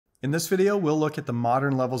In this video, we'll look at the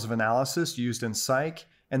modern levels of analysis used in psych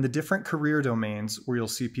and the different career domains where you'll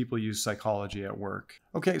see people use psychology at work.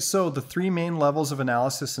 Okay, so the three main levels of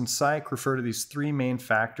analysis in psych refer to these three main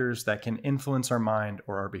factors that can influence our mind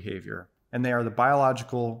or our behavior. And they are the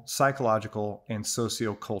biological, psychological, and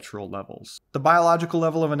sociocultural levels. The biological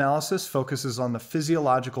level of analysis focuses on the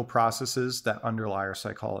physiological processes that underlie our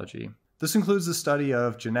psychology. This includes the study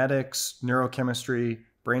of genetics, neurochemistry,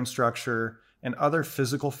 brain structure, and other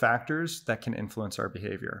physical factors that can influence our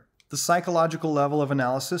behavior. The psychological level of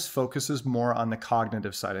analysis focuses more on the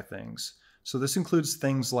cognitive side of things. So this includes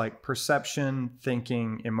things like perception,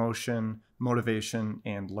 thinking, emotion, motivation,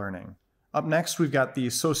 and learning. Up next, we've got the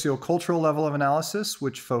sociocultural level of analysis,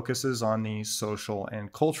 which focuses on the social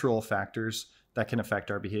and cultural factors that can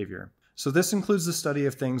affect our behavior. So this includes the study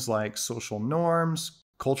of things like social norms,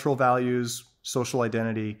 cultural values, social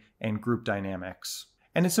identity, and group dynamics.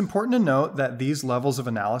 And it's important to note that these levels of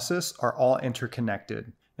analysis are all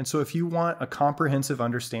interconnected. And so if you want a comprehensive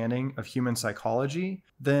understanding of human psychology,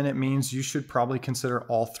 then it means you should probably consider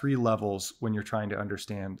all three levels when you're trying to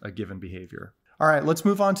understand a given behavior. All right, let's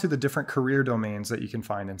move on to the different career domains that you can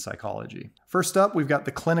find in psychology. First up, we've got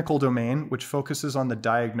the clinical domain, which focuses on the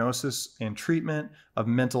diagnosis and treatment of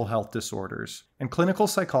mental health disorders. And clinical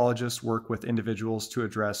psychologists work with individuals to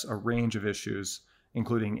address a range of issues,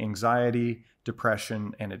 including anxiety,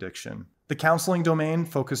 depression, and addiction. The counseling domain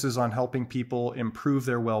focuses on helping people improve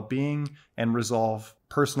their well-being and resolve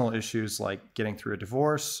personal issues like getting through a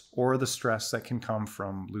divorce or the stress that can come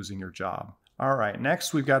from losing your job. All right,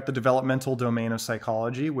 next we've got the developmental domain of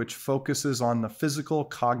psychology, which focuses on the physical,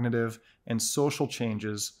 cognitive, and social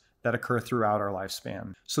changes that occur throughout our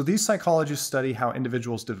lifespan. So these psychologists study how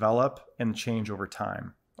individuals develop and change over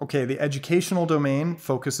time. Okay, the educational domain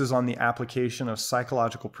focuses on the application of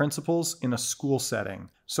psychological principles in a school setting.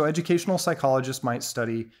 So educational psychologists might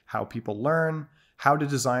study how people learn, how to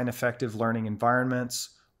design effective learning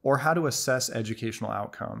environments, or how to assess educational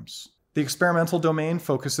outcomes. The experimental domain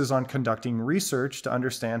focuses on conducting research to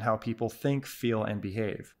understand how people think, feel, and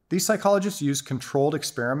behave. These psychologists use controlled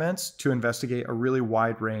experiments to investigate a really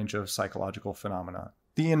wide range of psychological phenomena.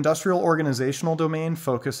 The industrial organizational domain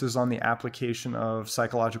focuses on the application of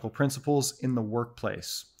psychological principles in the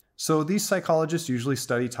workplace. So these psychologists usually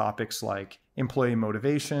study topics like employee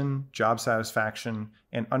motivation, job satisfaction,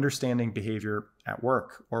 and understanding behavior at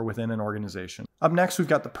work or within an organization. Up next, we've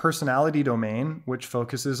got the personality domain, which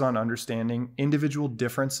focuses on understanding individual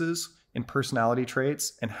differences in personality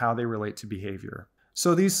traits and how they relate to behavior.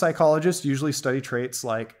 So these psychologists usually study traits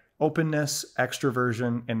like openness,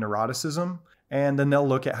 extroversion, and neuroticism, and then they'll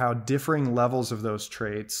look at how differing levels of those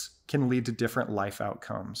traits can lead to different life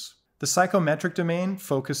outcomes. The psychometric domain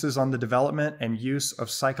focuses on the development and use of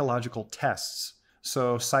psychological tests.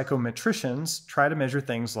 So psychometricians try to measure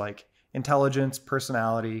things like intelligence,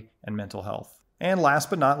 personality, and mental health. And last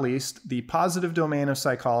but not least, the positive domain of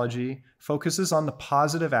psychology focuses on the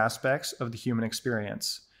positive aspects of the human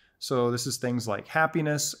experience. So this is things like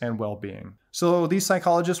happiness and well-being. So these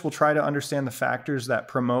psychologists will try to understand the factors that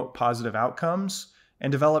promote positive outcomes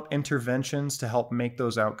and develop interventions to help make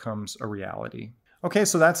those outcomes a reality. Okay,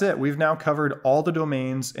 so that's it. We've now covered all the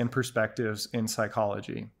domains and perspectives in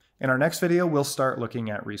psychology. In our next video, we'll start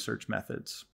looking at research methods.